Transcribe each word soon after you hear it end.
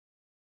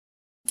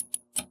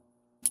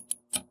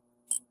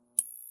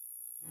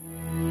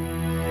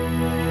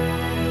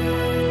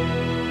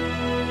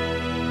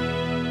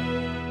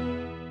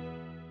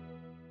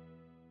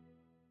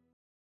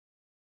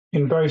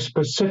very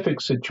specific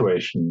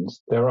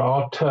situations, there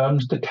are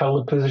terms to tell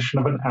the position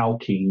of an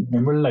alkene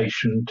in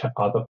relation to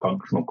other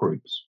functional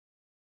groups.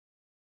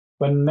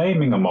 When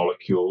naming a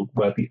molecule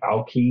where the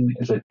alkene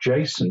is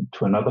adjacent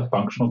to another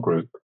functional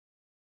group,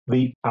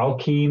 the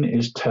alkene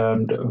is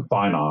termed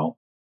vinyl.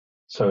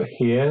 So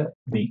here,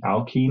 the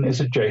alkene is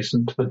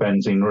adjacent to the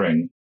benzene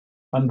ring,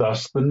 and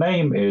thus the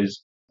name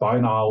is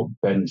vinyl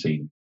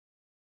benzene.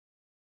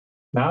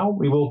 Now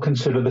we will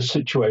consider the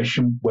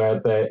situation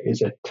where there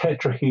is a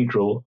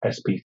tetrahedral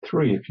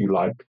sp3, if you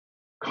like,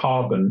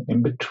 carbon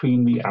in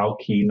between the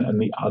alkene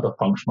and the other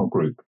functional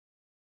group.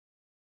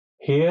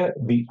 Here,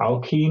 the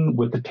alkene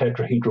with the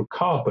tetrahedral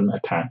carbon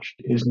attached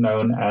is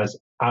known as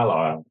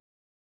allyl.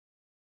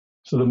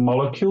 So the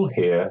molecule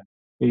here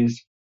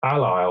is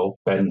allyl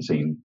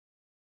benzene.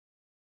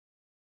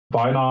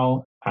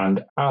 Vinyl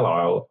and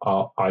allyl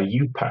are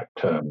IUPAC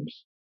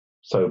terms.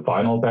 So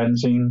vinyl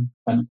benzene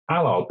and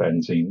allyl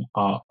benzene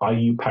are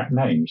IUPAC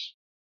names.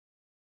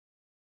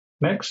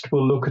 Next,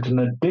 we'll look at an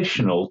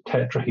additional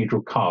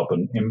tetrahedral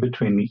carbon in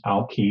between the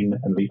alkene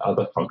and the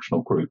other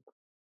functional group.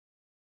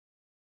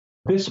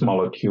 This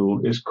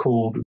molecule is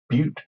called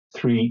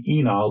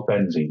but3-enyl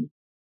benzene,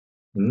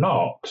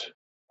 not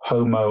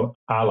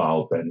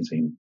homoallyl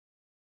benzene.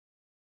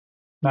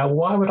 Now,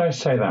 why would I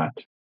say that?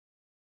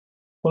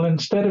 Well,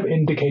 instead of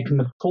indicating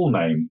the full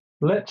name,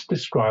 let's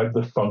describe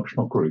the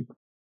functional group.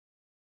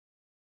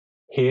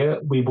 Here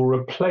we will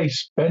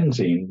replace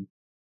benzene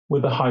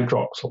with a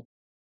hydroxyl.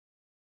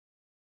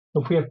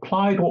 If we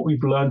applied what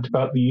we've learnt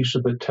about the use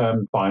of the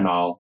term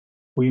vinyl,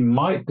 we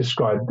might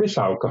describe this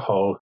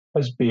alcohol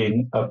as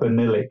being a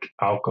vinylic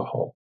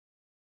alcohol.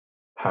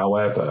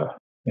 However,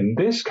 in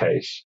this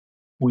case,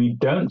 we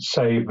don't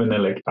say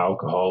vinylic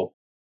alcohol,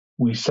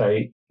 we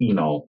say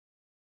enol.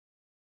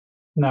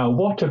 Now,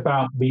 what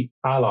about the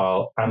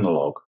allyl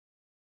analogue?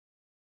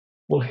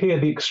 Well, here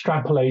the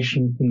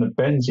extrapolation from the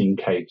benzene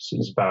case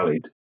is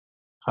valid,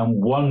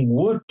 and one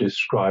would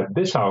describe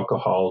this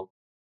alcohol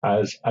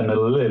as an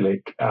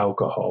allylic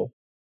alcohol.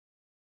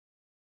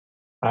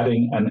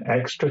 Adding an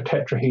extra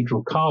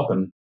tetrahedral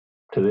carbon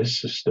to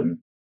this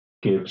system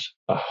gives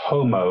a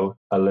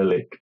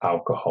homoallylic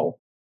alcohol.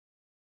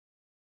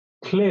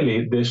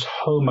 Clearly, this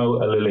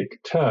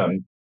homoallylic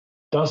term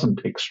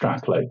doesn't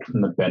extrapolate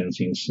from the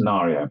benzene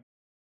scenario.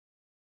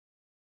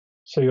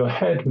 So your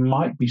head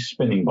might be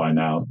spinning by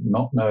now,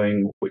 not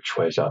knowing which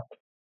way's up.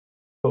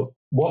 But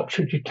what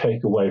should you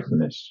take away from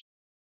this?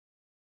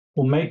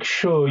 Well, make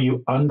sure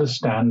you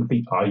understand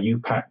the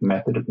IUPAC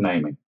method of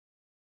naming.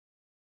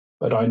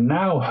 But I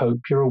now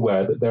hope you're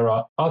aware that there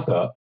are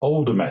other,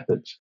 older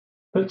methods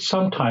that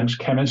sometimes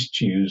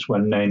chemists use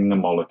when naming a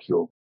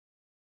molecule,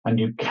 and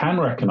you can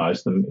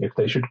recognize them if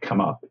they should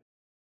come up.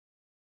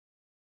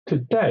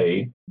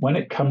 Today, when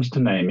it comes to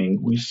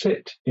naming, we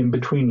sit in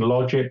between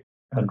logic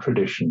and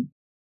tradition.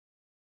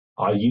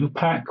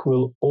 IUPAC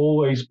will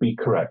always be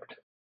correct,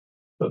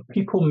 but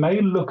people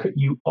may look at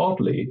you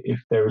oddly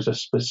if there is a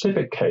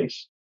specific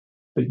case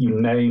that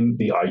you name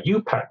the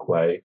IUPAC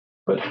way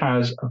but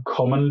has a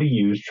commonly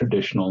used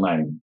traditional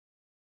name.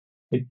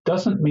 It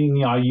doesn't mean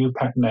the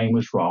IUPAC name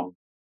was wrong.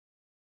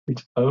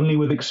 It's only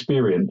with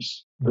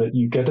experience that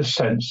you get a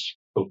sense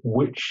of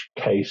which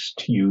case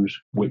to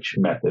use which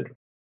method.